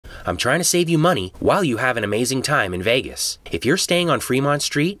I'm trying to save you money while you have an amazing time in Vegas. If you're staying on Fremont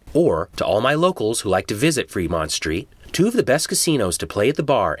Street, or to all my locals who like to visit Fremont Street, two of the best casinos to play at the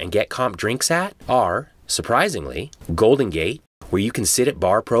bar and get comp drinks at are, surprisingly, Golden Gate, where you can sit at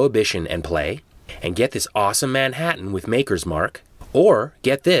Bar Prohibition and play, and get this awesome Manhattan with Maker's Mark, or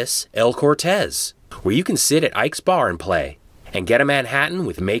get this, El Cortez, where you can sit at Ike's Bar and play, and get a Manhattan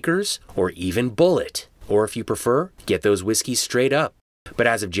with Maker's or even Bullet, or if you prefer, get those whiskeys straight up. But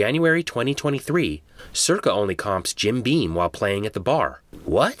as of January 2023, Circa only comps Jim Beam while playing at the bar.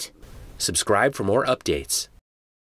 What? Subscribe for more updates.